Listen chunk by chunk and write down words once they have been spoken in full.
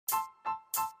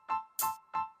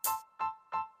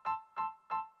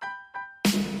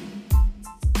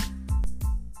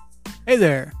Hey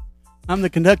there, I'm the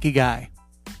Kentucky Guy,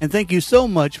 and thank you so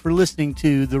much for listening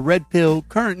to the Red Pill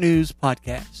Current News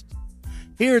Podcast.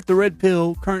 Here at the Red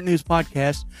Pill Current News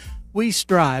Podcast, we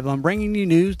strive on bringing you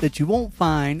news that you won't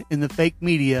find in the fake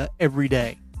media every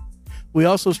day. We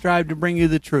also strive to bring you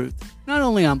the truth, not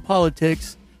only on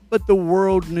politics, but the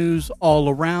world news all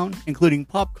around, including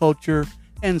pop culture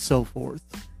and so forth.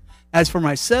 As for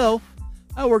myself,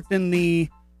 I worked in the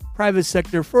private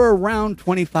sector for around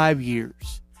 25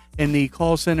 years in the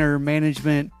call center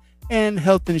management and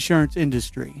health insurance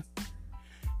industry.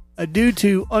 Due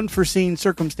to unforeseen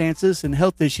circumstances and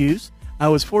health issues, I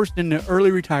was forced into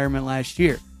early retirement last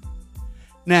year.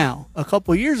 Now, a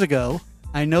couple years ago,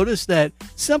 I noticed that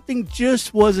something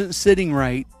just wasn't sitting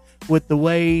right with the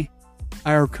way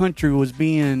our country was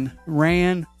being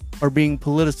ran or being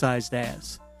politicized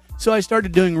as. So I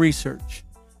started doing research,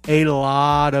 a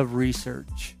lot of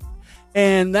research.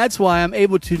 And that's why I'm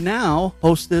able to now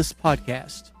host this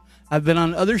podcast. I've been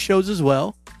on other shows as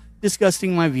well,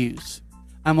 discussing my views.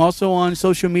 I'm also on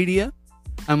social media.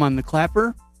 I'm on The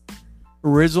Clapper,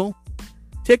 Rizzle,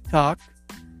 TikTok,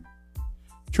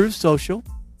 Truth Social,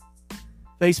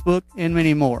 Facebook, and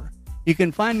many more. You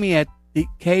can find me at the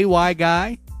KY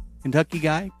Guy, Kentucky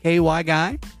Guy, KY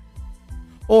Guy,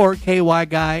 or KY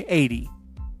Guy 80.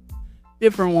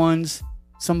 Different ones.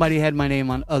 Somebody had my name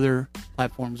on other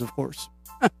platforms, of course.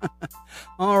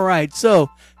 All right. So,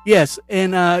 yes.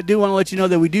 And I do want to let you know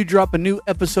that we do drop a new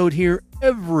episode here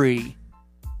every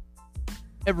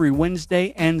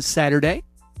Wednesday and Saturday.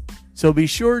 So be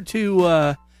sure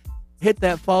to hit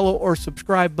that follow or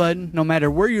subscribe button no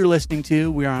matter where you're listening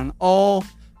to. We are on all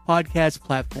podcast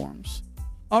platforms.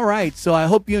 All right. So I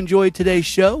hope you enjoyed today's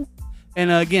show.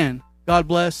 And again, God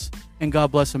bless and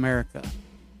God bless America.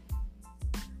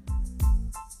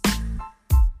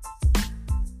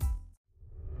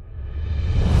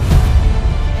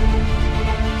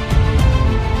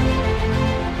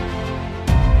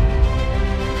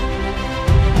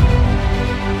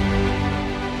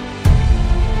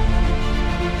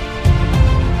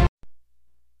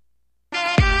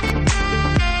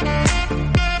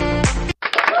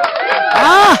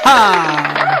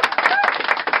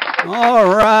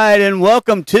 All right, and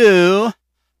welcome to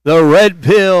the Red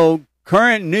Pill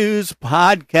Current News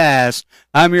Podcast.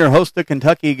 I'm your host, the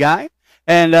Kentucky Guy,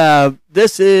 and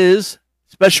this is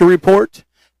Special Report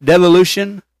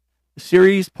Devolution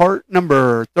Series Part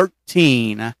number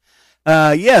 13.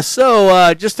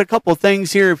 So just a couple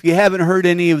things here. If you haven't heard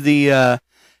any of the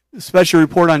special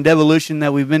report on devolution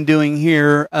that we've been doing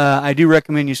here, I do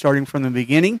recommend you starting from the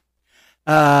beginning.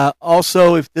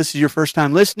 Also, if this is your first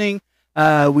time listening,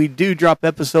 we do drop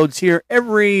episodes here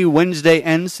every Wednesday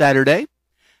and Saturday.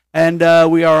 And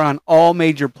we are on all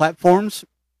major platforms,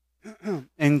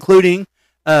 including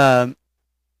Amazon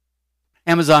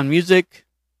Music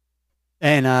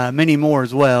and many more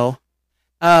as well.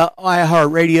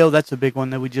 iHeartRadio, that's a big one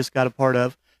that we just got a part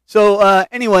of. So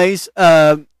anyways,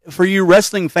 for you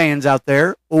wrestling fans out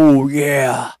there, oh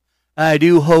yeah, I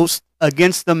do host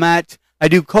Against the Mat. I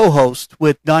do co-host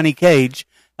with Donnie Cage,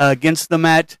 Against the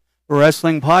Mat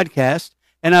Wrestling Podcast.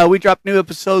 And we drop new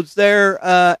episodes there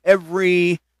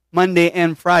every Monday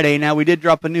and Friday. Now, we did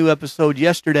drop a new episode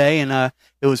yesterday, and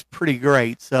it was pretty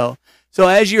great. So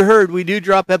as you heard, we do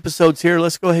drop episodes here.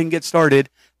 Let's go ahead and get started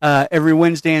every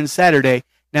Wednesday and Saturday.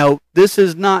 Now, this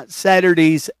is not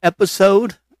Saturday's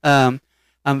episode. I'm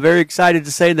very excited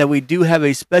to say that we do have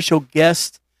a special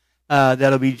guest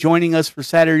that'll be joining us for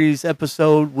Saturday's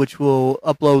episode, which we'll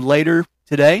upload later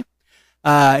today.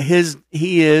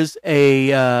 He is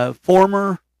a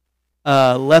former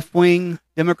left-wing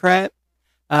Democrat,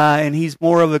 and he's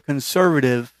more of a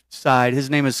conservative side. His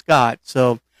name is Scott,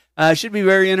 so it should be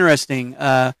very interesting,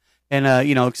 and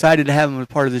excited to have him as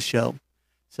part of the show.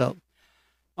 So,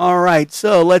 all right,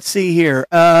 so let's see here.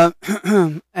 As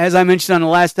I mentioned on the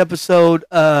last episode,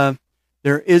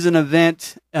 there is an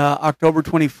event, October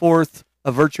 24th,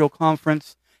 a virtual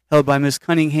conference held by Ms.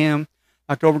 Cunningham,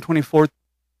 October 24th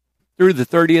through the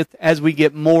 30th. As we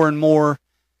get more and more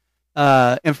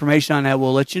information on that,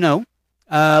 we'll let you know.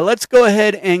 Let's go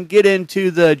ahead and get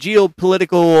into the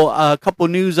geopolitical couple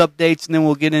news updates, and then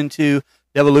we'll get into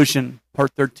devolution,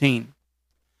 part 13.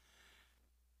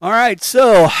 All right,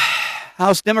 so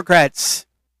House Democrats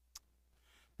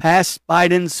passed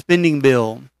Biden's spending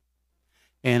bill,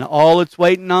 and all it's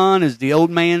waiting on is the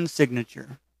old man's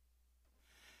signature.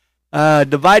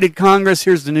 Divided Congress,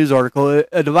 here's the news article.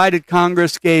 A divided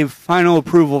Congress gave final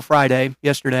approval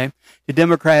yesterday, to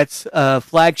Democrats'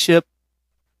 flagship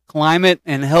climate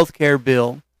and health care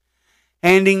bill,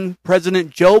 handing President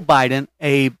Joe Biden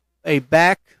a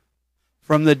back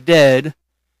from the dead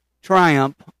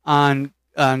triumph on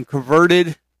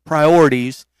converted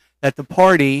priorities that the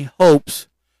party hopes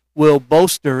will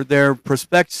bolster their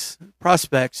prospects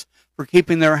for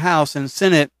keeping their House and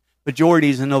Senate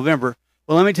majorities in November.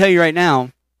 Well, let me tell you right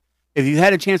now, if you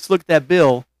had a chance to look at that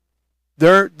bill,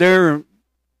 their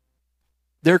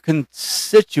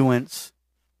constituents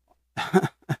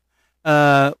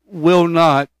will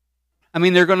not. I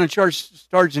mean, they're going to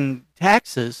charging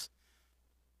taxes.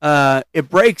 It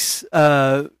breaks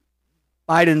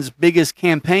Biden's biggest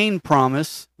campaign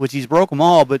promise, which he's broke them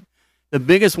all, but the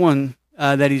biggest one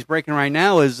that he's breaking right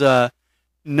now is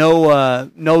no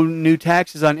new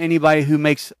taxes on anybody who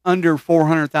makes under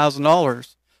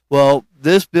 $400,000. Well,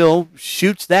 this bill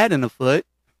shoots that in the foot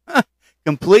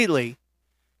completely.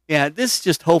 Yeah, this is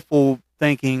just hopeful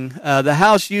thinking. The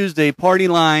House used a party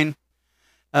line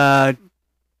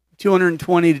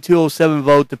 220 to 207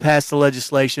 vote to pass the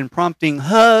legislation, prompting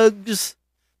hugs.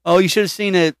 Oh, you should have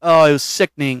seen it. Oh, it was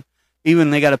sickening.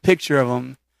 Even they got a picture of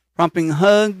them. Prompting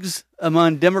hugs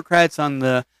among Democrats on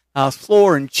the House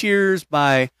floor and cheers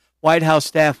by White House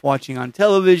staff watching on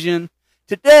television.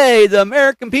 Today, the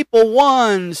American people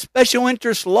won. Special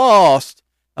interests lost.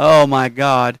 Oh, my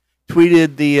God.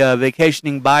 Tweeted the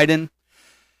vacationing Biden,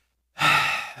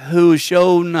 who was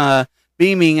shown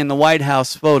beaming in the White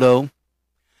House photo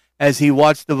as he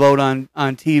watched the vote on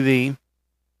TV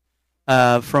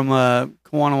from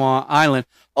Kawanawa Island.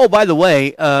 Oh, by the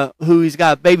way, who he's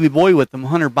got baby boy with him,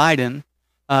 Hunter Biden.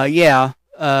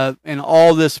 And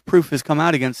all this proof has come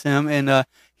out against him. And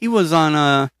he was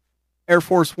on Air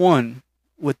Force One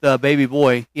with baby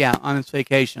boy, on his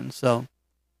vacation. So,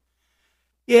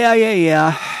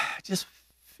 yeah. Just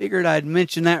figured I'd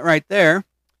mention that right there.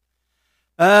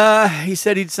 He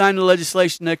said he'd sign the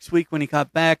legislation next week when he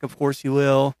got back. Of course he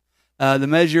will. The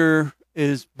measure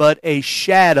is but a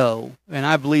shadow, and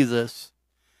I believe this,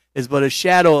 is but a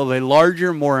shadow of a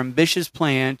larger, more ambitious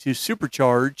plan to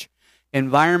supercharge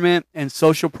environment and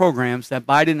social programs that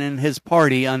Biden and his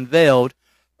party unveiled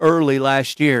early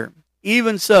last year.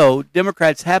 Even so,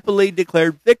 Democrats happily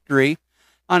declared victory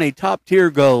on a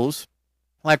top-tier goals,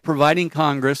 like providing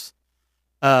Congress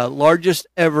largest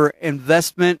ever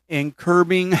investment in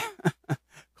curbing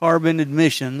carbon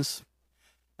emissions,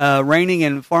 reining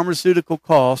in pharmaceutical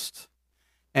costs,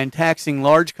 and taxing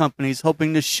large companies,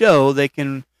 hoping to show they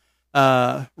can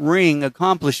wring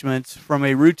accomplishments from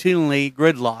a routinely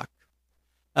gridlock.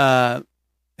 I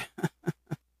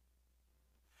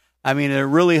mean, they're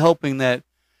really hoping that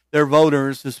their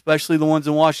voters, especially the ones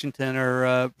in Washington,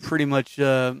 are pretty much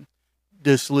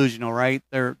disillusional, right?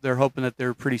 They're hoping that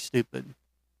they're pretty stupid.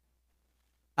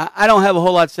 I don't have a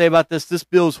whole lot to say about this. This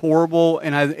bill is horrible,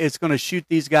 and it's going to shoot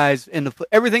these guys in the foot.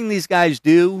 Everything these guys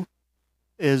do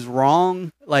is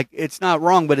wrong. Like, it's not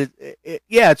wrong, but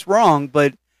it's wrong.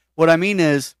 But what I mean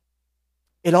is,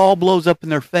 it all blows up in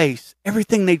their face.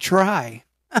 Everything they try,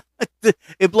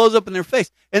 it blows up in their face.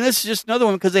 And this is just another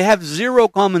one because they have zero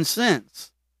common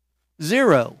sense.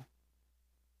 Zero.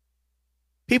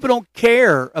 People don't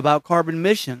care about carbon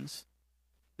emissions.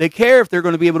 They care if they're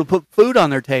going to be able to put food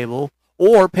on their table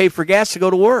or pay for gas to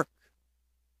go to work.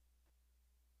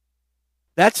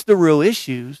 That's the real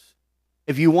issues.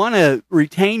 If you want to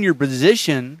retain your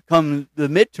position come the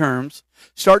midterms,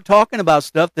 start talking about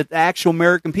stuff that the actual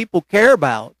American people care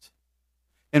about.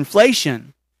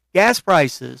 Inflation, gas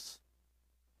prices,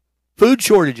 food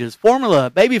shortages,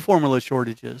 baby formula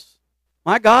shortages.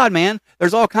 My God, man,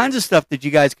 there's all kinds of stuff that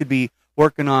you guys could be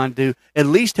working on to at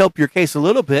least help your case a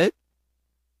little bit.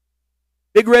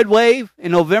 Big red wave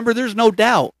in November, there's no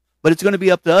doubt. But it's going to be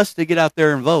up to us to get out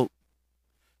there and vote.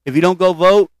 If you don't go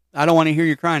vote, I don't want to hear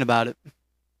you crying about it.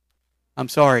 I'm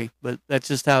sorry, but that's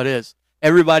just how it is.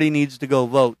 Everybody needs to go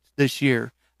vote this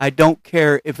year. I don't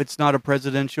care if it's not a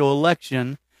presidential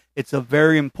election. It's a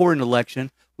very important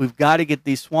election. We've got to get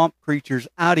these swamp creatures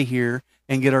out of here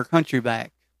and get our country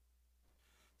back.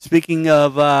 Speaking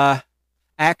of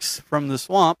acts from the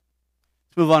swamp,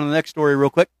 let's move on to the next story real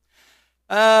quick.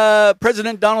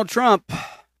 President Donald Trump,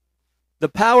 the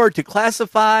power to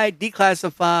classify,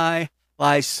 declassify,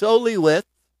 lies solely with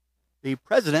the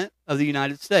President of the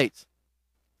United States.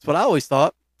 That's what I always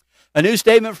thought. A new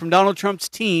statement from Donald Trump's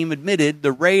team admitted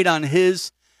the raid on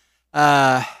his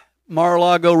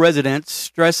Mar-a-Lago residence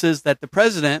stresses that the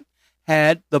president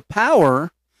had the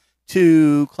power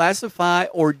to classify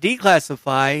or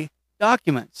declassify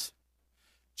documents.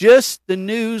 Just the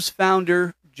News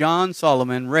founder, John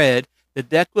Solomon, read the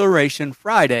declaration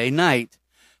Friday night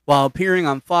while appearing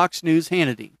on Fox News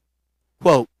Hannity.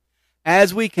 Quote,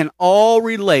 as we can all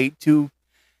relate to,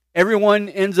 everyone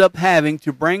ends up having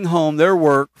to bring home their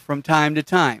work from time to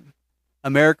time.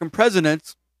 American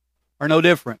presidents are no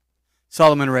different.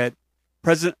 Solomon read,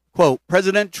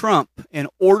 President Trump, in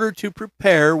order to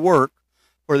prepare work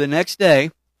for the next day,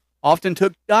 often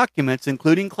took documents,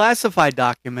 including classified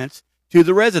documents, to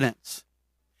the residence.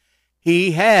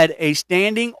 He had a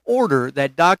standing order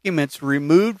that documents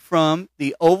removed from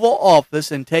the Oval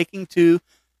Office and taken to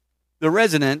the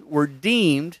resident were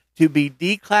deemed to be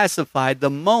declassified the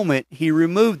moment he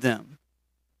removed them.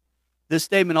 This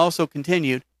statement also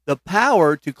continued, the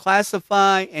power to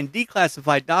classify and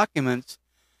declassify documents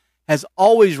has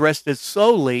always rested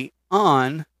solely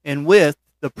on and with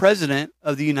the President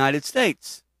of the United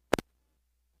States.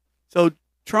 So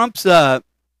Trump's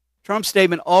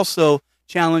statement also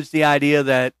challenged the idea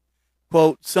that,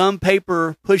 quote, some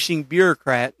paper-pushing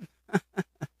bureaucrat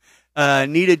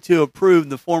needed to approve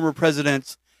the former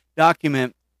president's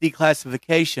document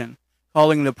declassification,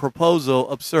 calling the proposal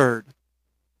absurd.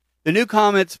 The new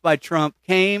comments by Trump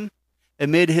came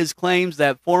amid his claims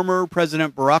that former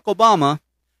President Barack Obama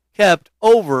kept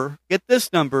over, get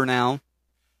this number now,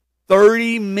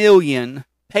 30 million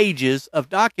pages of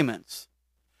documents,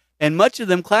 and much of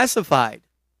them classified.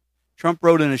 Trump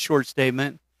wrote in a short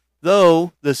statement,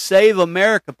 though the Save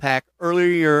America PAC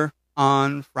earlier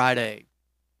on Friday.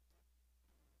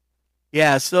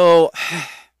 Yeah, so,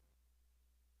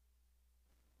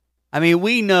 I mean,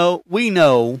 we know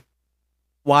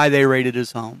why they raided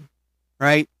his home,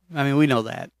 right? I mean, we know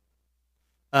that.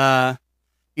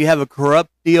 You have a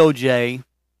corrupt DOJ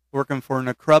working for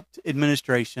a corrupt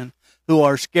administration who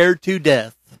are scared to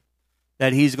death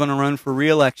that he's going to run for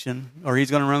re-election, or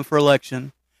he's going to run for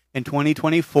election in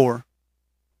 2024.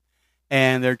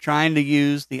 And they're trying to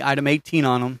use the item 18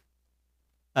 on him.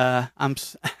 I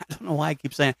don't know why I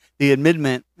keep saying the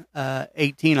amendment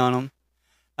 18 on him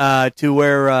to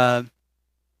where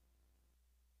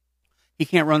he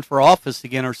can't run for office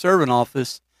again or serve in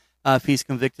office if he's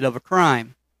convicted of a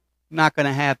crime. Not going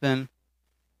to happen.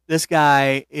 This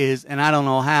guy is, and I don't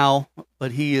know how,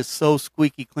 but he is so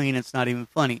squeaky clean it's not even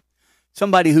funny.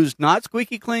 Somebody who's not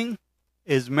squeaky clean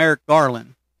is Merrick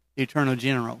Garland, the Attorney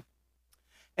General.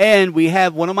 And we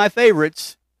have one of my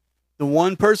favorites, the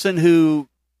one person who,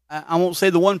 I won't say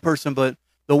the one person, but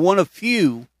the one of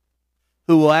few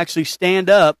who will actually stand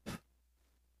up,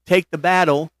 take the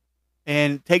battle,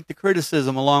 and take the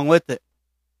criticism along with it.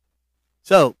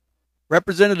 So,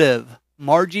 Representative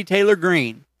Margie Taylor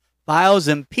Greene files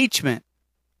impeachment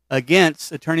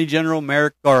against Attorney General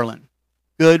Merrick Garland.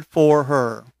 Good for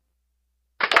her.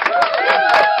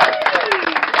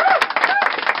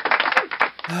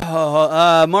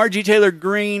 Margie Taylor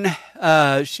Greene,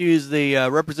 she's the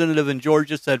representative in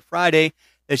Georgia, said Friday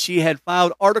that she had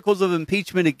filed articles of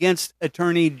impeachment against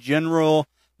Attorney General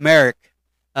Merrick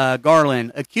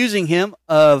Garland, accusing him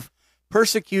of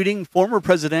persecuting former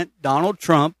President Donald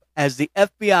Trump as the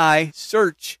FBI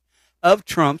search of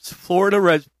Trump's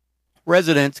Florida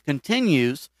residence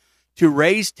continues to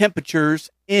raise temperatures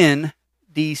in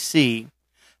D.C.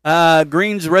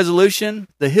 Greene's resolution,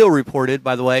 The Hill reported,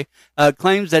 by the way,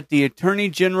 claims that the Attorney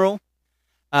General's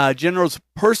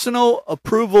personal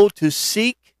approval to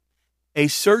seek a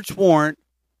search warrant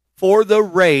for the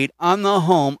raid on the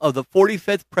home of the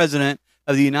 45th President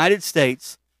of the United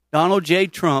States, Donald J.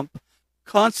 Trump,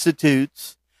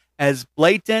 constitutes as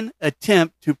blatant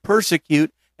attempt to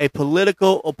persecute a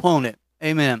political opponent.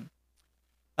 Amen.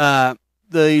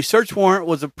 The search warrant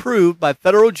was approved by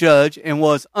federal judge and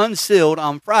was unsealed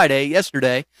on Friday,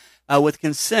 yesterday, with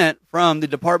consent from the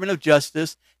Department of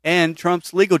Justice and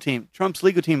Trump's legal team. Trump's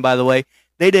legal team, by the way,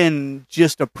 they didn't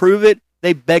just approve it,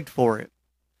 they begged for it.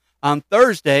 On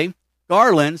Thursday,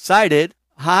 Garland cited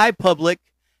high public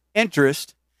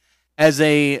interest as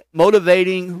a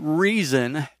motivating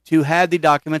reason to have the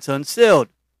documents unsealed.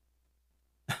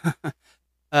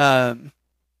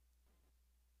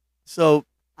 So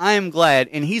I am glad,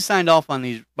 and he signed off on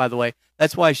these, by the way.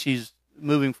 That's why she's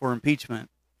moving for impeachment.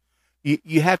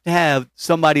 You have to have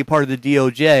somebody part of the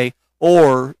DOJ,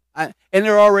 and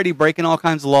they're already breaking all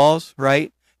kinds of laws,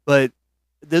 right? But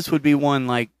this would be one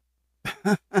like,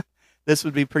 this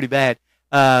would be pretty bad.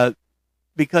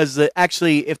 Because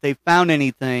actually, if they found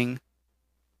anything,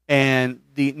 and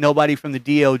nobody from the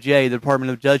DOJ, the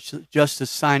Department of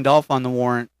Justice, signed off on the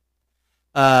warrant,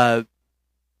 and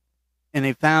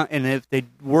if they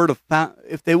would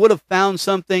have found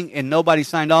something and nobody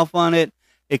signed off on it,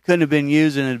 it couldn't have been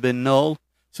used and it had been null.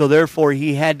 So therefore,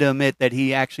 he had to admit that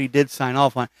he actually did sign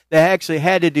off on it. They actually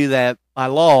had to do that by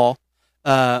law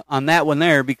on that one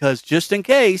there, because just in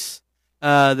case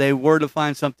they were to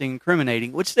find something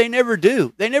incriminating, which they never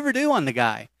do. They never do on the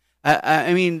guy.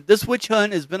 I mean, this witch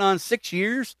hunt has been on 6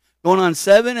 years, going on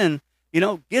 7, and,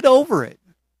 get over it.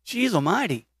 Jeez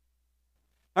almighty.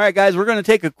 All right, guys, we're going to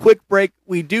take a quick break.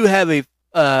 We do have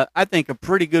I think, a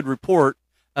pretty good report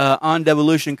on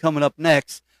devolution coming up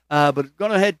next. But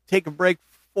going to head take a break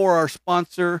for our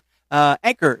sponsor,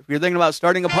 Anchor. If you're thinking about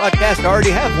starting a podcast, I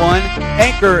already have one.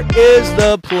 Anchor is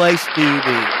the place to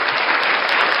be.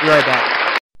 Be right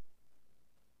back.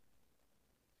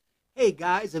 Hey,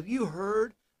 guys, have you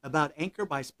heard about Anchor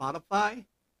by Spotify?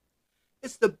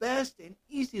 It's the best and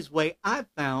easiest way I've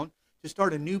found to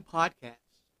start a new podcast.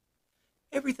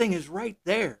 Everything is right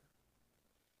there.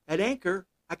 At Anchor,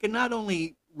 I can not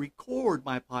only record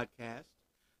my podcast,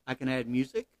 I can add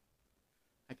music,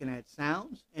 I can add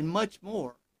sounds, and much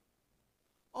more.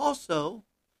 Also,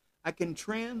 I can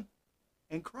trim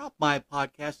and crop my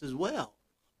podcast as well,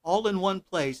 all in one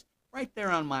place, right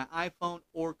there on my iPhone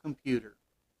or computer.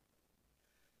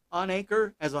 On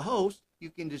Anchor, as a host, you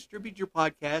can distribute your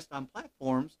podcast on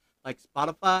platforms like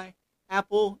Spotify,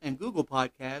 Apple, and Google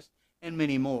Podcasts, and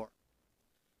many more.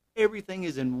 Everything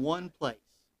is in one place.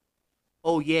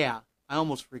 Oh yeah, I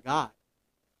almost forgot.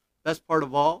 Best part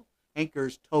of all, Anchor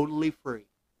is totally free.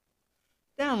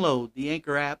 Download the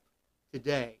Anchor app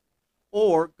today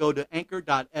or go to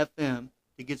anchor.fm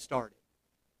to get started.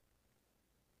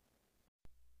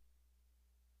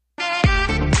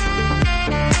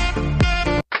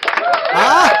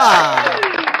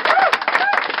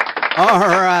 All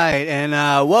right, and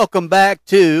welcome back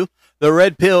to the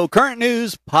Red Pill Current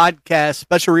News Podcast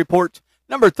Special Report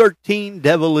number 13,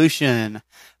 Devolution.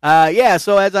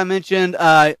 So as I mentioned,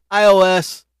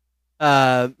 iOS,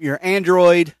 your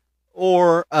Android,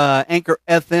 or Anchor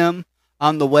FM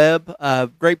on the web,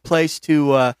 great place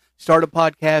to start a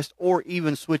podcast or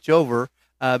even switch over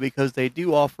because they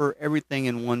do offer everything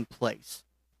in one place.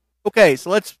 Okay,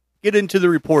 so let's get into the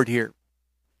report here.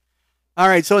 All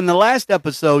right, so in the last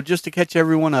episode, just to catch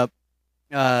everyone up,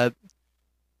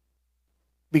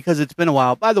 because it's been a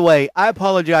while. By the way, I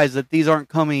apologize that these aren't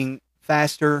coming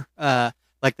faster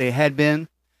like they had been.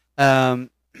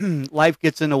 Life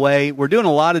gets in the way. We're doing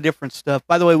a lot of different stuff.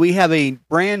 By the way, we have a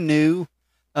brand new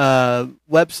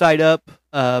website up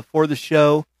for the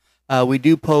show. We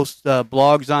do post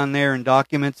blogs on there and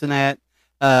documents and that.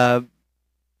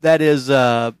 That is,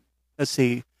 let's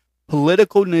see,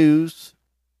 Political News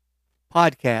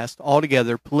Podcast,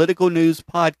 altogether, Political News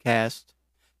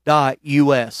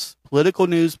Podcast.us.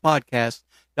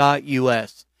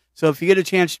 politicalnewspodcast.us. So if you get a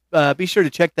chance, be sure to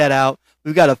check that out.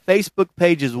 We've got a Facebook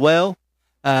page as well.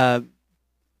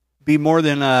 Be more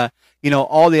than,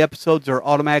 all the episodes are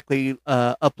automatically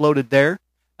uploaded there.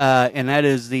 And that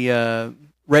is the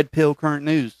Red Pill Current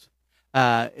News.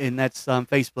 And that's on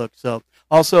Facebook. So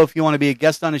also, if you want to be a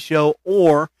guest on the show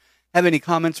or have any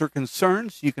comments or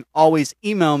concerns, you can always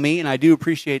email me, and I do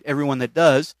appreciate everyone that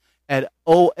does, at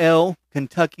OL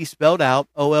Kentucky, spelled out,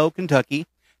 OL Kentucky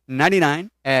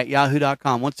 99 at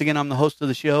yahoo.com. Once again, I'm the host of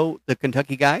the show, the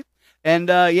Kentucky Guy. And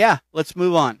let's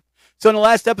move on. So in the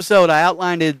last episode, I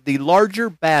outlined the larger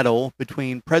battle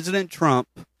between President Trump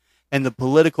and the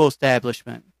political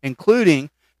establishment, including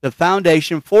the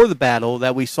foundation for the battle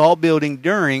that we saw building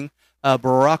during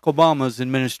Barack Obama's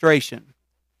administration.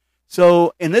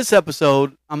 So in this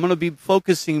episode, I'm going to be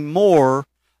focusing more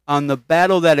on the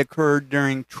battle that occurred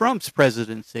during Trump's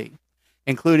presidency,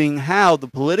 including how the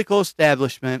political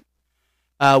establishment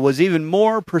was even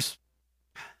more,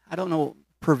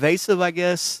 pervasive, I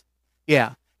guess.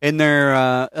 Yeah, in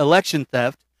their election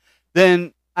theft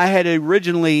than I had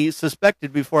originally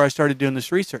suspected before I started doing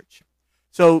this research.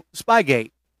 So,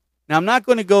 Spygate. Now, I'm not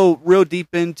going to go real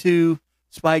deep into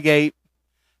Spygate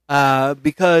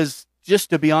because,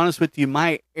 just to be honest with you,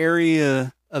 my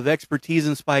area of expertise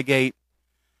in Spygate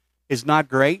is not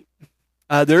great.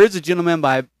 There is a gentleman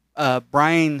by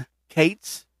Brian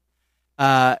Cates,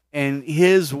 and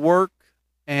his work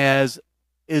is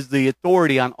the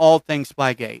authority on all things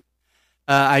Spygate.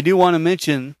 I do want to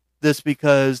mention this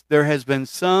because there has been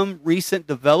some recent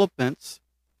developments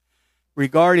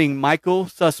regarding Michael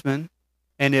Sussman,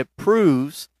 and it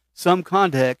proves some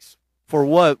context for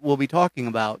what we'll be talking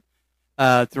about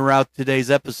throughout today's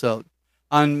episode.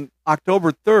 On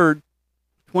October 3rd,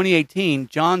 2018,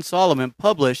 John Solomon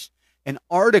published an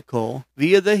article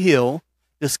via The Hill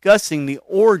discussing the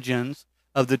origins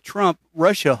of the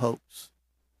Trump-Russia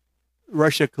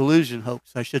collusion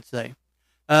hoax, I should say.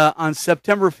 On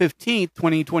September 15th,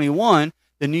 2021,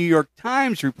 the New York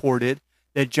Times reported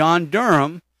that John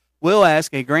Durham will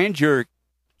ask a grand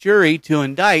jury to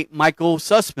indict Michael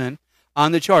Sussman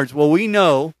on the charge. Well, we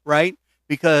know, right?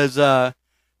 Because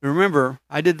remember,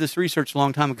 I did this research a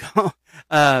long time ago.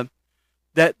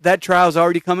 that trial's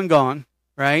already come and gone,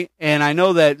 right? And I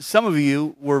know that some of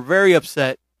you were very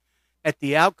upset at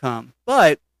the outcome.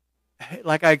 But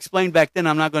like I explained back then,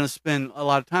 I'm not going to spend a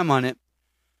lot of time on it.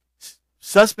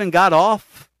 Sussman got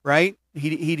off, right?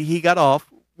 He got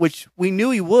off, which we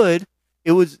knew he would.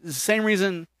 It was the same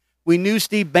reason we knew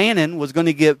Steve Bannon was going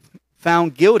to get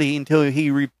found guilty until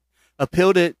he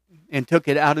appealed it and took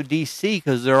it out of D.C.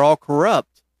 because they're all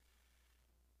corrupt.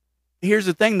 Here's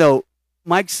the thing, though.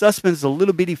 Mike Sussman's a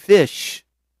little bitty fish.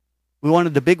 We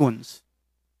wanted the big ones.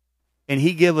 And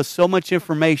he gave us so much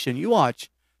information. You watch.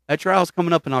 That trial's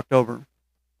coming up in October.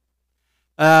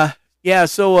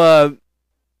 So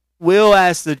Will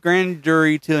asked the grand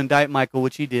jury to indict Michael,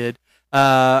 which he did,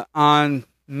 on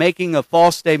making a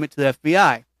false statement to the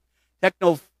FBI.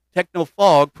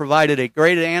 Technofog provided a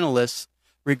great analysis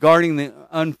regarding the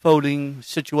unfolding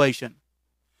situation.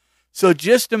 So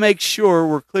just to make sure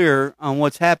we're clear on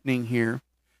what's happening here,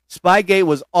 Spygate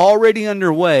was already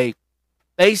underway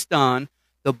based on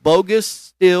the bogus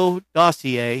Steele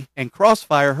dossier and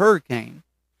Crossfire Hurricane,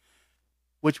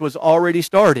 which was already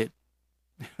started.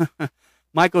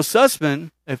 Michael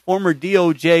Sussman, a former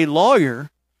DOJ lawyer,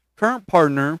 current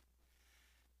partner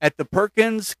at the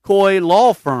Perkins Coie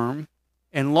law firm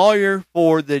and lawyer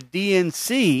for the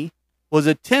DNC, was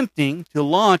attempting to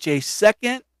launch a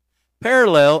second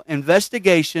parallel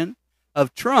investigation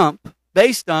of Trump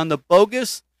based on the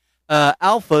bogus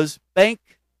Alpha's bank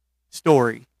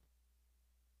story.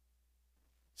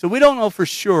 So we don't know for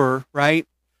sure, right,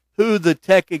 who the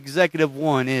tech executive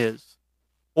one is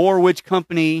or which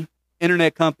company,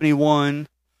 internet company one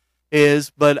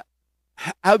is, but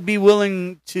I would be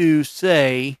willing to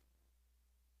say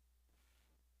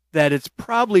that it's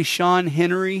probably Sean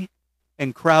Henry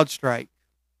and CrowdStrike.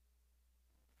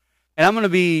 And I'm going to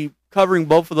be covering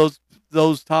both of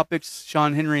those topics,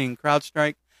 Sean Henry and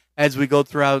CrowdStrike, as we go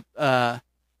throughout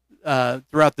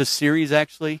this series,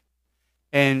 actually,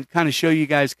 and kind of show you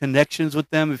guys connections with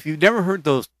them. If you've never heard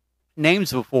those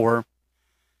names before,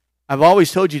 I've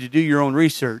always told you to do your own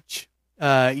research.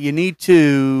 You need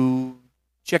to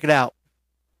check it out.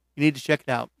 You need to check it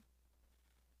out.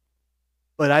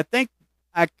 But I think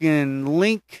I can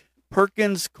link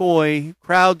Perkins Coie,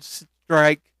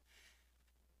 CrowdStrike,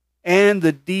 and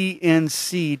the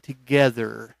DNC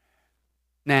together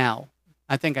now.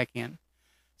 I think I can.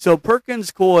 So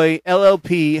Perkins Coie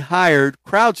LLP hired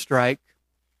CrowdStrike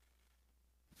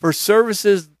for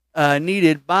services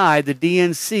needed by the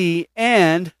DNC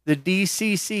and the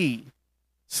DCC.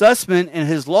 Sussman and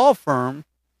his law firm,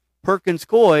 Perkins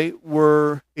Coie,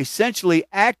 were essentially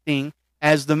acting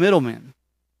as the middlemen.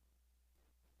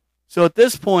 So at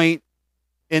this point,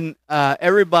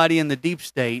 everybody in the deep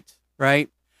state, right,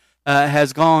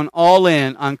 has gone all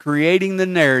in on creating the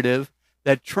narrative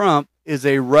that Trump is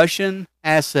a Russian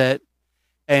asset,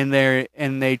 and they're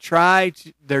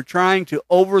trying to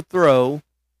overthrow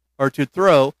or to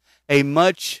throw a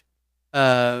much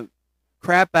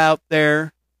crap out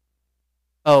there.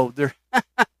 Oh, they're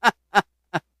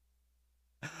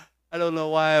I don't know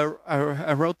why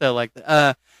I wrote that like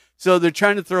that. So they're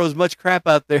trying to throw as much crap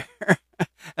out there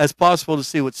as possible to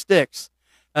see what sticks.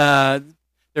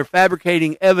 They're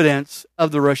fabricating evidence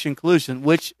of the Russian collusion,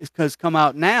 which has come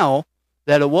out now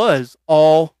that it was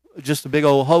all just a big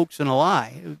old hoax and a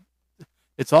lie.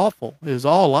 It's awful. It was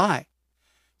all a lie.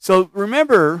 So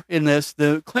remember in this,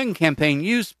 the Clinton campaign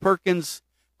used Perkins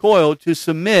Coie to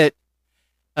submit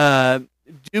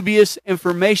dubious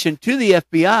information to the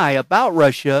FBI about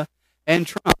Russia and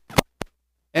Trump.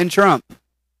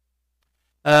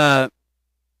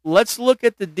 Let's look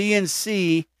at the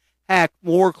DNC hack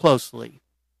more closely.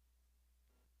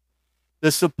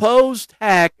 The supposed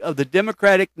hack of the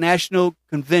Democratic National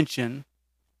Convention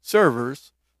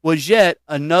servers was yet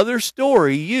another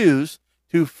story used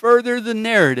to further the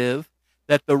narrative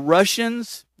that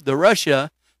Russia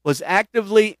was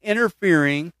actively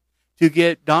interfering to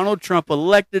get Donald Trump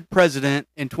elected president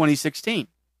in 2016.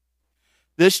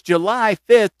 This July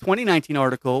 5th, 2019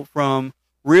 article from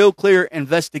Real Clear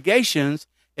Investigations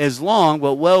is long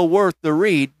but well worth the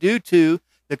read due to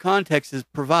the context it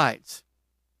provides.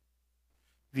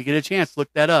 If you get a chance,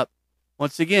 look that up.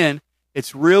 Once again,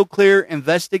 it's Real Clear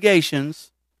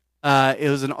Investigations. It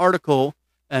was an article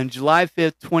on July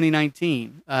 5th,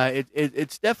 2019.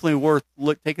 It's definitely worth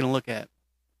taking a look at.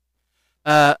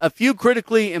 A few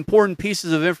critically important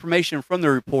pieces of information from the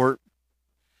report.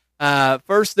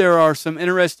 First, there are some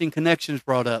interesting connections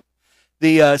brought up.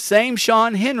 The same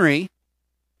Sean Henry,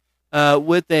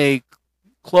 with a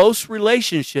close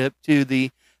relationship to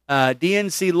the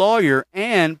DNC lawyer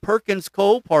and Perkins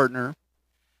Coie partner,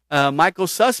 Michael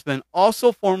Sussman,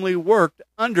 also formerly worked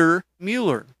under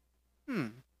Mueller.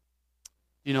 You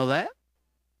know that?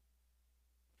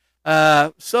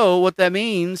 So what that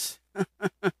means,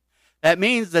 That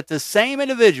means that the same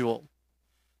individual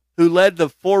who led the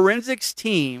forensics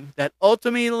team that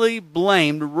ultimately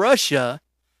blamed Russia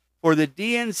for the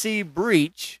DNC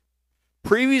breach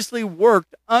previously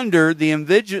worked under the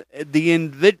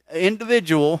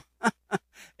individual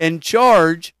in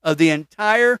charge of the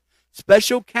entire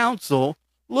special counsel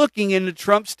looking into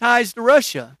Trump's ties to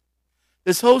Russia.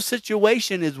 This whole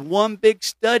situation is one big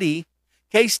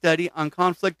case study on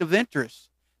conflict of interest.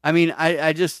 I mean,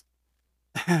 I just,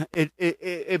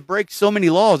 it breaks so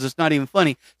many laws, it's not even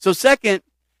funny. So second,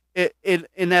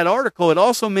 in that article, it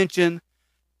also mentioned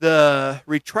the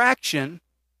retraction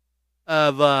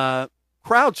of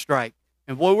CrowdStrike.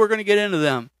 And boy, we're going to get into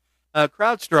them.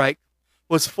 CrowdStrike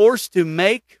was forced to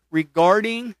make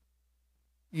regarding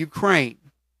Ukraine.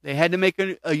 They had to make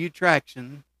a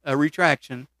retraction.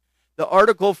 The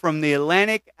article from The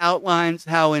Atlantic outlines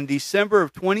how in December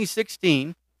of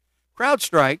 2016,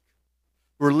 CrowdStrike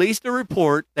released a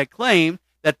report that claimed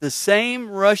that the same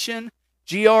Russian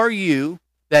GRU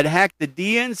that hacked the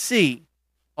DNC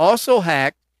also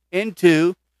hacked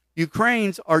into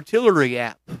Ukraine's artillery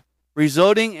app,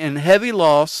 resulting in heavy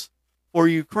loss for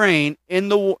Ukraine in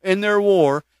their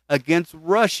war against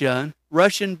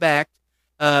Russian-backed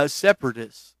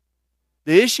separatists.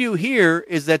 The issue here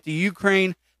is that the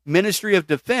Ukraine Ministry of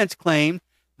Defense claimed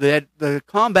that the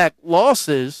combat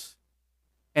losses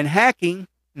and hacking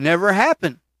never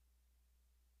happened.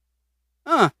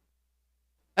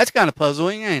 That's kind of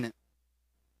puzzling, ain't it?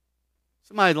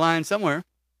 Somebody's lying somewhere.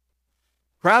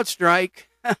 CrowdStrike,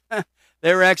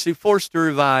 they were actually forced to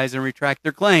revise and retract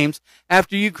their claims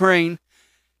after Ukraine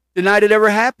denied it ever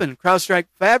happened. CrowdStrike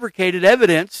fabricated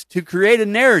evidence to create a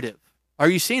narrative. Are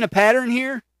you seeing a pattern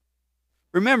here?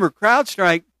 Remember,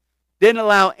 CrowdStrike didn't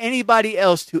allow anybody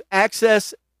else to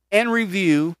access and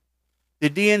review the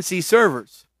DNC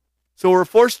servers. So we're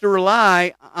forced to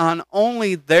rely on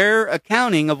only their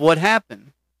accounting of what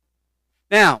happened.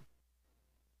 Now,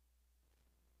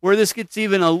 where this gets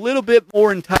even a little bit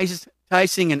more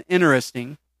enticing and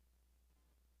interesting,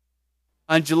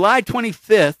 on July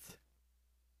 25th,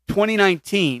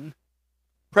 2019,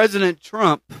 President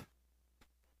Trump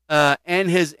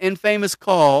and his infamous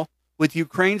call with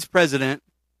Ukraine's President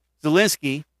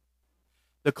Zelensky,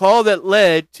 the call that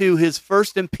led to his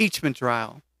first impeachment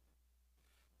trial.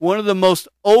 One of the most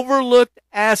overlooked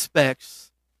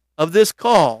aspects of this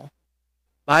call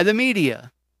by the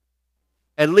media,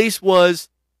 at least, was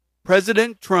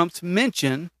President Trump's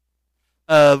mention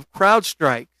of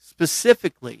CrowdStrike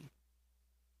specifically.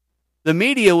 The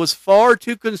media was far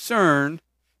too concerned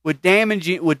with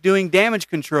doing damage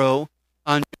control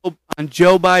on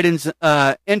Joe Biden's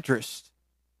interest.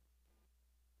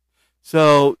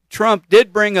 So Trump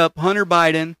did bring up Hunter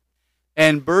Biden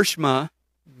and Burisma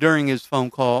during his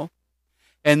phone call,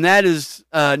 and that is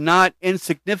not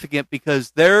insignificant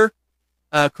because their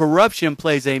corruption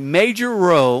plays a major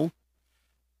role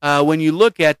when you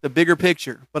look at the bigger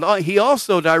picture. But he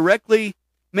also directly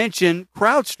mentioned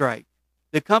CrowdStrike,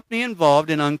 the company involved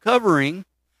in uncovering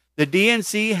the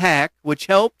DNC hack, which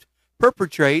helped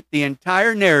perpetrate the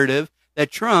entire narrative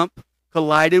that Trump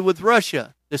collided with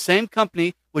Russia. The same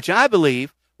company, which I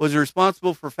believe was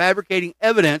responsible for fabricating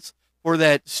evidence for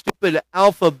that stupid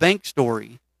Alpha Bank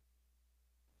story.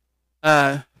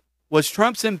 Was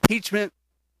Trump's impeachment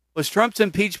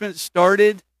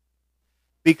started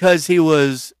because he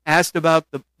asked about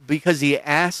the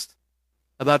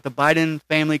Biden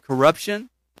family corruption?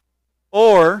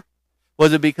 Or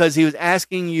was it because he was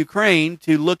asking Ukraine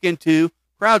to look into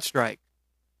CrowdStrike?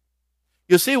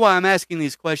 You'll see why I'm asking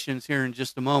these questions here in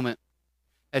just a moment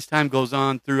as time goes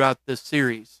on throughout this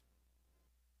series.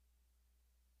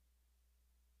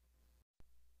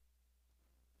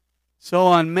 So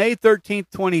on May 13th,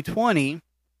 2020,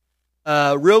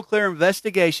 Real Clear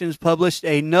Investigations published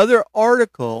another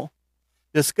article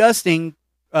discussing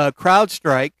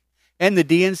CrowdStrike and the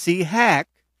DNC hack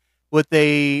with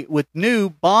new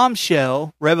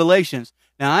bombshell revelations.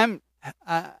 Now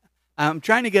I'm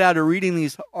trying to get out of reading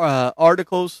these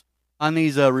articles on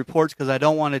these reports because I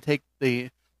don't want to take the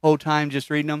whole time just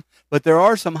reading them. But there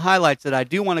are some highlights that I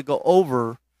do want to go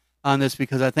over on this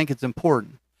because I think it's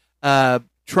important.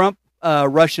 Trump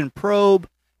Russian probe,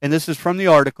 and this is from the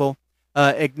article,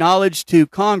 acknowledged to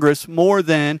Congress more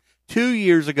than 2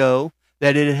 years ago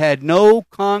that it had no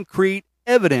concrete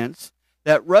evidence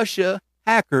that Russia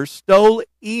hackers stole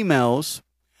emails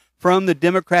from the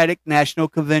Democratic National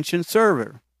Convention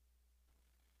server.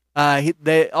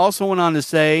 They also went on to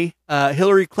say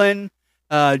Hillary Clinton,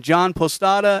 John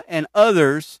Postada, and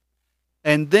others,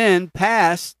 and then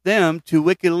passed them to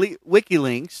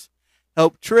WikiLeaks,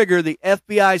 helped trigger the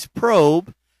FBI's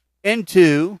probe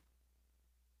into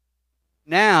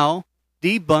now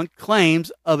debunked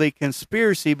claims of a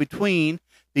conspiracy between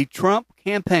the Trump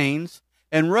campaigns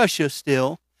and Russia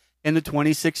still in the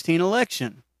 2016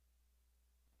 election.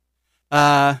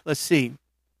 Let's see.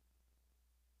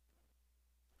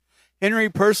 Henry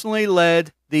personally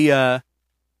led the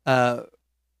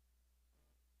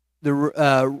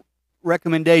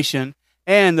recommendation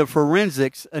and the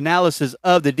forensics analysis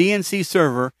of the DNC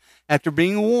server after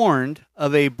being warned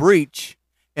of a breach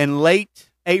in late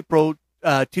April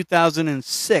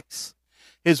 2006.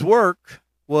 His work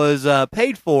was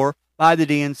paid for by the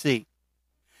DNC.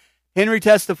 Henry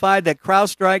testified that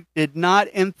CrowdStrike did not,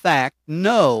 in fact,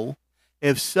 know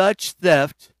if such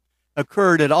theft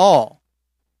occurred at all.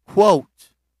 Quote,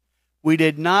 "We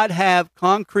did not have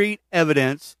concrete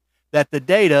evidence that the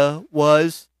data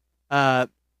was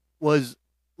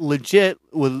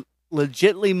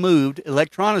legitimately moved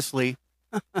electronically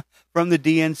from the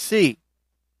DNC.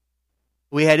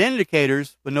 We had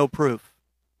indicators, but no proof."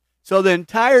 So the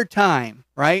entire time,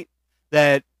 right,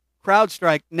 that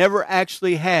CrowdStrike never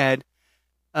actually had,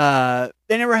 they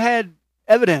never had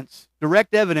evidence,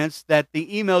 direct evidence that the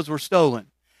emails were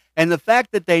stolen. And the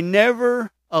fact that they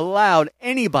never allowed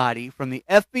anybody from the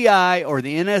FBI or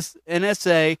the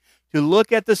NSA to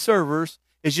look at the servers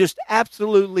is just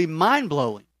absolutely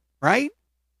mind-blowing, right?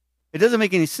 It doesn't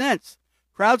make any sense.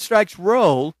 CrowdStrike's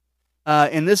role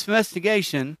in this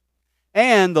investigation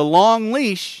and the long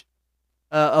leash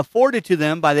afforded to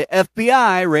them by the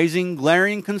FBI raising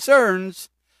glaring concerns,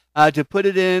 to put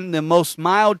it in the most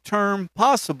mild term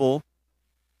possible,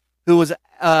 who was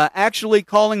actually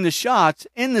calling the shots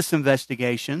in this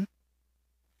investigation.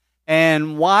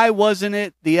 And why wasn't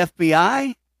it the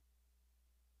FBI?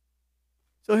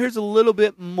 So here's a little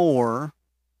bit more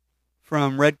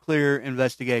from Red Clear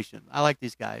Investigation. I like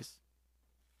these guys.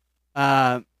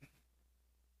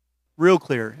 Real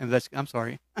Clear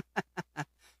Investigation.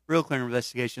 Real Clear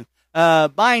Investigation.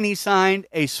 Biney signed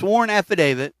a sworn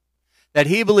affidavit that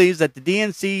he believes that the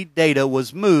DNC data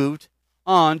was moved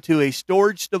onto a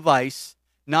storage device,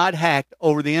 not hacked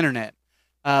over the internet.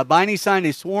 Biney signed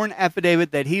a sworn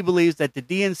affidavit that he believes that the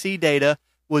DNC data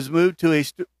was moved to a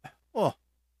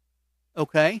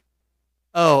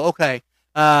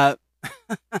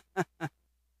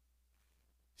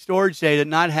storage data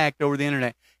not hacked over the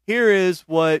internet. Here is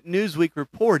what Newsweek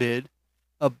reported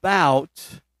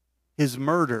about his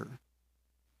murder.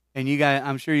 And you guys,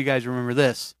 I'm sure you guys remember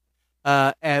this.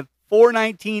 At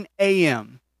 4:19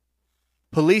 a.m.,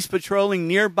 police patrolling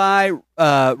nearby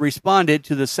responded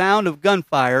to the sound of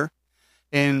gunfire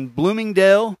in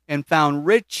Bloomingdale and found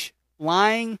Rich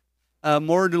lying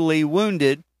mortally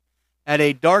wounded at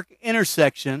a dark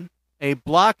intersection a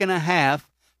block and a half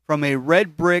from a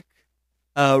red brick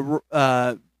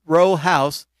row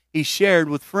house he shared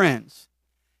with friends.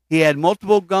 He had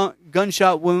multiple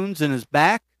gunshot wounds in his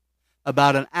back.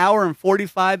 About an hour and 40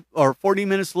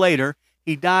 minutes later,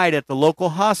 he died at the local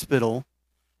hospital.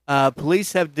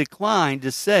 Police have declined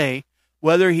to say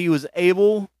whether he was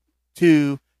able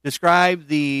to describe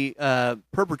the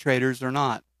perpetrators or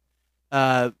not.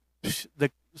 The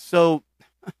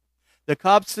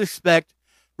cops suspect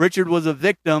Richard was a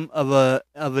victim of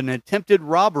an attempted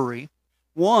robbery,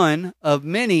 one of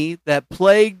many that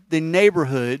plagued the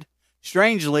neighborhood.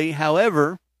 Strangely,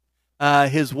 however,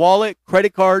 his wallet,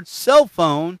 credit card, cell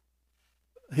phone,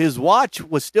 his watch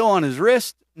was still on his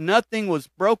wrist. Nothing was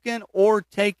broken or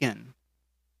taken.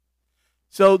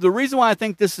 So the reason why I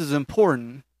think this is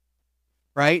important,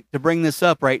 right, to bring this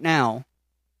up right now,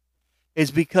 is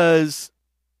because,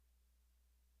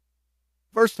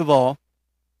 first of all,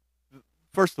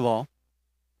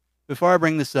 before I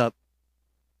bring this up,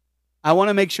 I want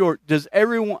to make sure,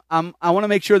 I want to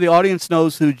make sure the audience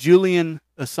knows who Julian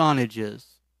Assange is.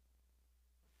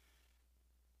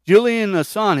 Julian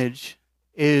Assange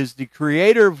is the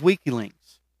creator of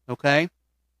WikiLeaks, okay?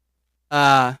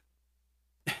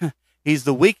 He's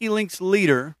the WikiLeaks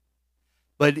leader,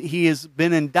 but he has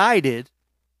been indicted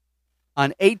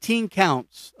on 18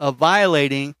 counts of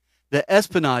violating the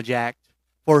Espionage Act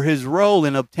for his role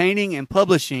in obtaining and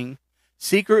publishing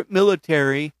secret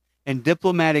military and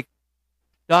diplomatic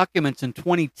documents in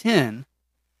 2010.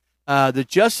 The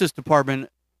Justice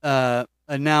Department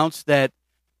announced that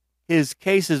his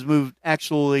case has moved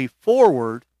actually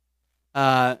forward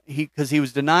because he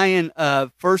was denying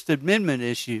First Amendment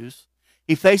issues.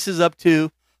 He faces up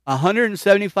to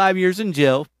 175 years in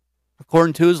jail,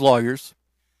 according to his lawyers.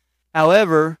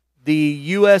 However, the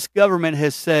U.S. government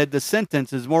has said the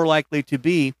sentence is more likely to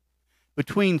be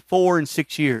between 4 and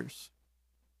 6 years.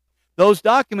 Those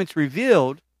documents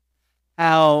revealed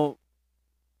how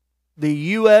the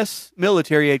U.S.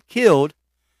 military had killed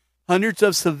hundreds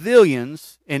of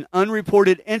civilians in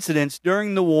unreported incidents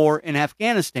during the war in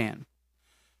Afghanistan,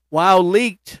 while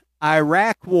leaked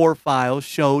Iraq war files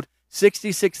showed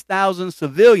 66,000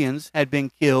 civilians had been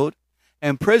killed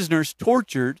and prisoners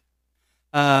tortured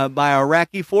by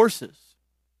Iraqi forces.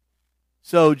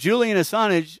 So Julian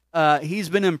Assange, he's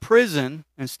been in prison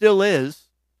and still is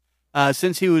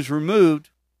since he was removed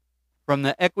from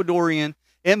the Ecuadorian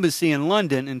embassy in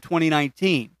London in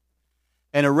 2019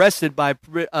 and arrested by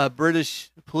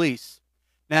British police.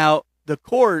 Now, the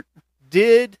court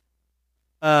did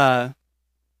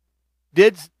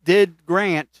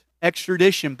grant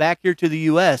extradition back here to the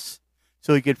U.S.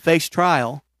 so he could face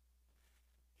trial.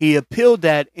 He appealed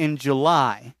that in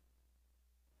July.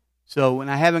 So, and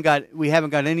we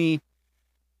haven't got any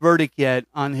verdict yet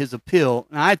on his appeal.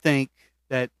 And I think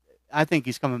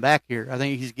he's coming back here. I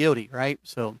think he's guilty, right?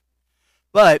 So,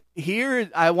 but here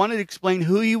I wanted to explain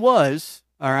who he was,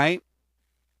 all right?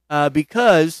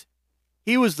 Because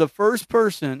he was the first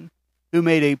person who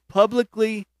made a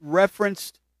publicly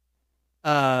reference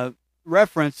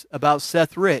about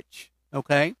Seth Rich,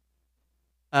 okay?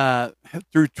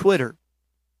 Through Twitter.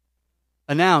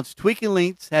 Announced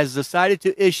WikiLeaks has decided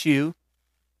to issue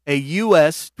a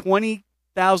U.S.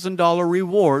 $20,000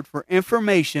 reward for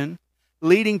information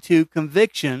leading to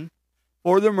conviction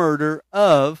for the murder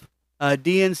of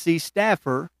DNC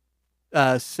staffer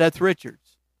Seth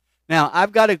Richards. Now,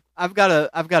 I've got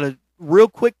a real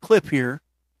quick clip here.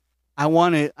 I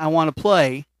want to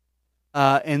play,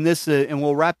 and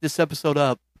we'll wrap this episode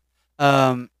up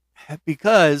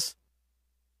because.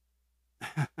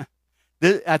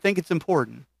 I think it's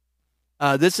important.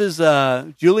 This is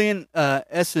Julian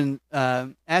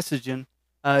Assange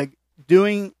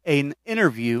doing an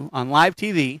interview on live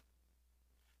TV.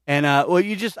 And, I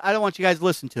don't want you guys to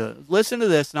listen to it. Listen to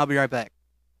this, and I'll be right back.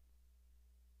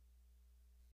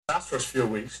 First few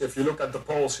weeks, if you look at the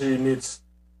polls, he needs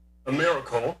a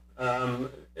miracle.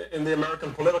 In the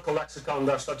American political lexicon,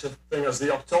 there's such a thing as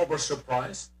the October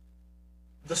surprise.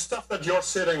 The stuff that you're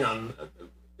sitting on...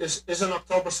 Is an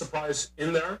October surprise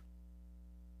in there?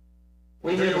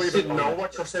 Do you even know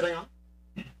what you're sitting on?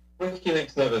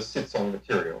 WikiLeaks never sits on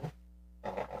material.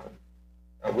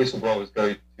 Whistleblowers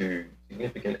go to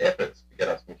significant efforts to get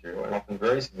us material, and often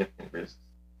very significant risks.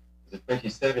 There's a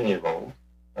 27-year-old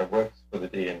who works for the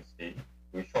DNC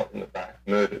who was shot in the back,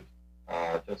 murdered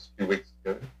just 2 weeks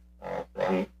ago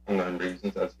for unknown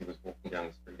reasons as he was walking down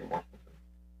the street in Washington.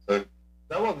 So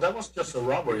that was just a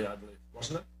robbery, I believe,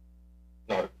 wasn't it?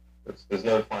 No, there's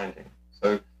no finding.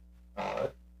 So,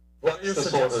 what are you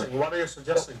suggesting? What are you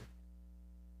suggesting?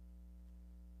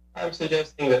 I'm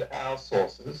suggesting that our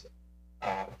sources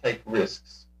take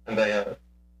risks, and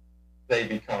they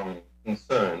become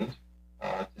concerned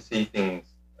to see things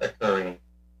occurring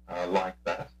like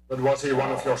that. But was he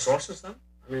one of your sources then?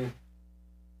 I mean,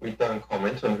 we don't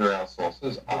comment on who our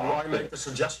sources are. Why make the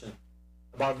suggestion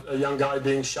about a young guy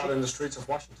being shot in the streets of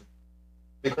Washington?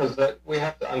 Because we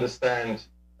have to understand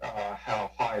how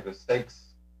high the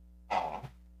stakes are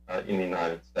in the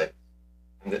United States,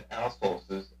 and that our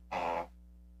sources are,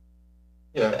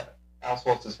 our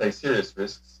sources face serious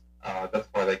risks. That's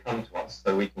why they come to us,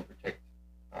 so we can protect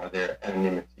their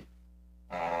anonymity.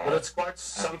 But it's quite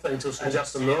something to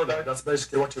suggest a murder. That's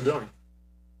basically what you're doing.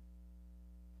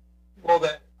 Well,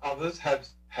 that others have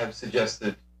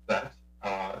suggested that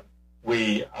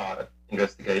we are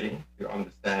investigating to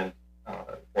understand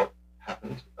what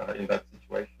happened in that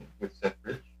situation with Seth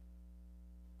Rich.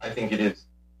 I think it is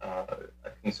a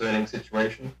concerning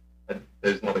situation.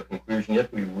 There's not a conclusion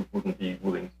yet. We wouldn't be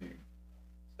willing to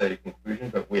state a conclusion,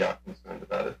 but we are concerned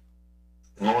about it.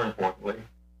 And more importantly,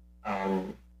 a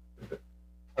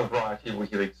variety of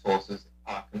WikiLeaks sources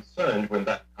are concerned when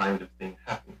that kind of thing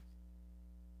happens.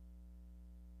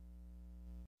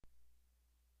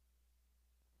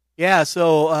 Yeah,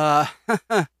 so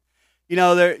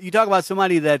you talk about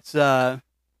somebody that's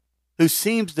who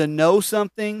seems to know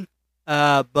something,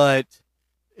 but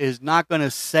is not going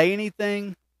to say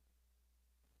anything.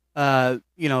 I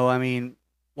mean,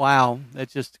 wow,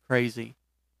 that's just crazy.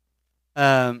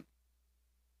 So,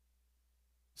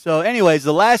 anyways,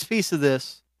 the last piece of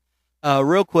this,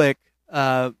 real quick,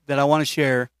 that I want to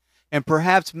share, and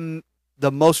perhaps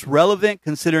the most relevant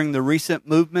considering the recent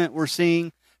movement we're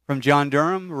seeing from John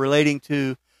Durham relating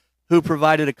to who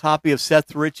provided a copy of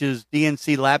Seth Rich's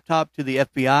DNC laptop to the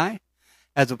FBI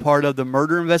as a part of the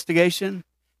murder investigation.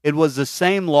 It was the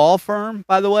same law firm,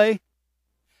 by the way,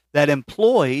 that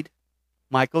employed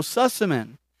Michael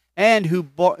Sussman and who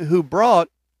brought in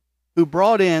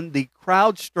the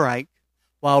CrowdStrike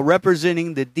while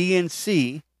representing the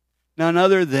DNC, none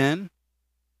other than,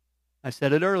 I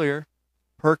said it earlier,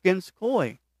 Perkins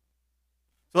Coie.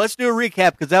 So let's do a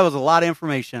recap because that was a lot of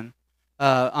information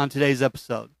on today's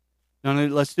episode. Now,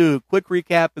 let's do a quick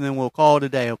recap and then we'll call it a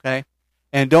day, okay?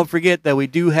 And don't forget that we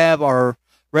do have our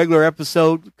regular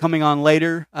episode coming on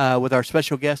later with our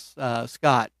special guest,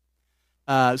 Scott.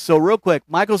 So real quick,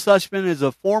 Michael Sussman is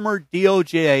a former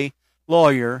DOJ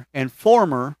lawyer and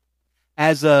former,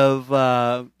 as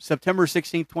of September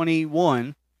 16,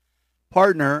 2021,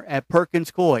 partner at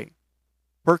Perkins Coie.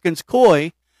 Perkins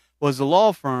Coie was a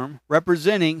law firm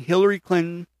representing Hillary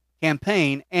Clinton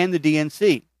campaign and the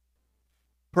DNC.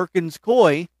 Perkins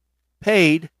Coie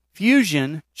paid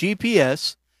Fusion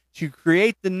GPS to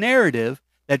create the narrative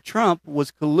that Trump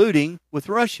was colluding with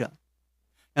Russia.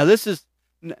 Now, this is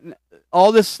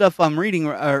all this stuff I'm reading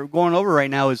or going over right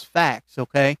now is facts,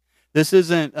 okay? This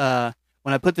isn't,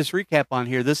 when I put this recap on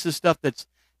here, this is stuff that's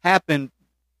happened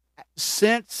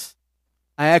since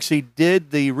I actually did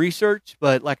the research,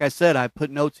 but like I said, I put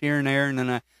notes here and there, and then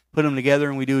I put them together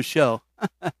and we do a show.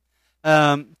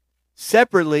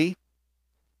 Separately,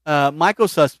 Michael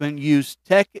Sussman used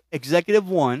Tech Executive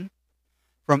One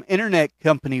from Internet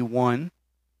Company One,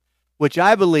 which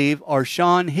I believe are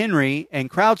Sean Henry and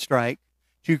CrowdStrike,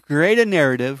 to create a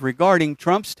narrative regarding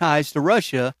Trump's ties to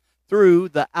Russia through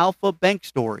the Alpha Bank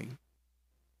story.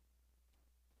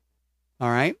 All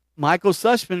right. Michael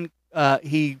Sussman,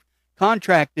 he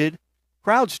contracted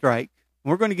CrowdStrike.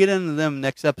 We're going to get into them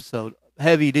next episode,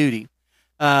 heavy duty.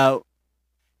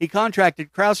 He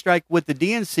contracted CrowdStrike with the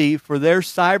DNC for their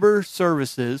cyber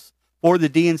services for the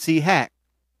DNC hack.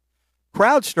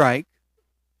 CrowdStrike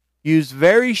used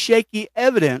very shaky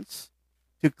evidence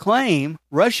to claim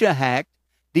Russia hacked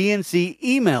DNC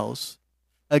emails,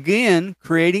 again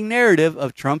creating narrative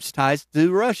of Trump's ties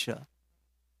to Russia.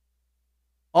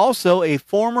 Also, a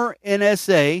former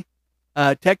NSA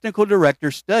technical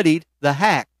director studied the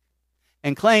hack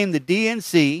and claimed the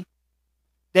DNC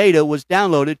data was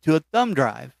downloaded to a thumb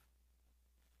drive.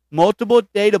 Multiple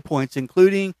data points,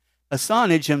 including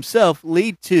Assange himself,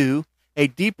 lead to a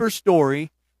deeper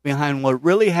story behind what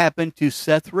really happened to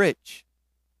Seth Rich.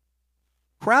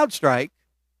 CrowdStrike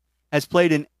has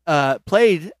played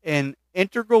an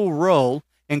integral role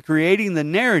in creating the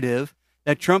narrative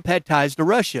that Trump had ties to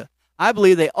Russia. I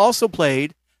believe they also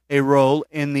played a role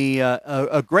in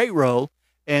a great role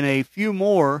in a few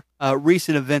more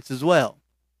recent events as well.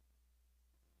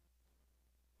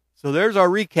 So there's our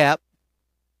recap.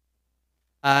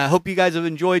 I hope you guys have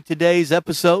enjoyed today's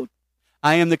episode.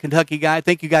 I am the Kentucky Guy.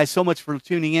 Thank you guys so much for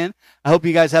tuning in. I hope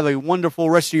you guys have a wonderful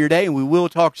rest of your day, and we will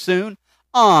talk soon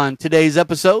on today's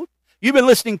episode. You've been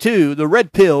listening to the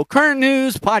Red Pill Current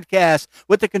News Podcast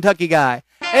with the Kentucky Guy.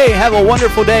 Hey, have a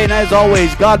wonderful day, and as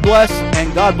always, God bless,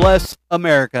 and God bless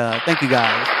America. Thank you,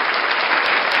 guys.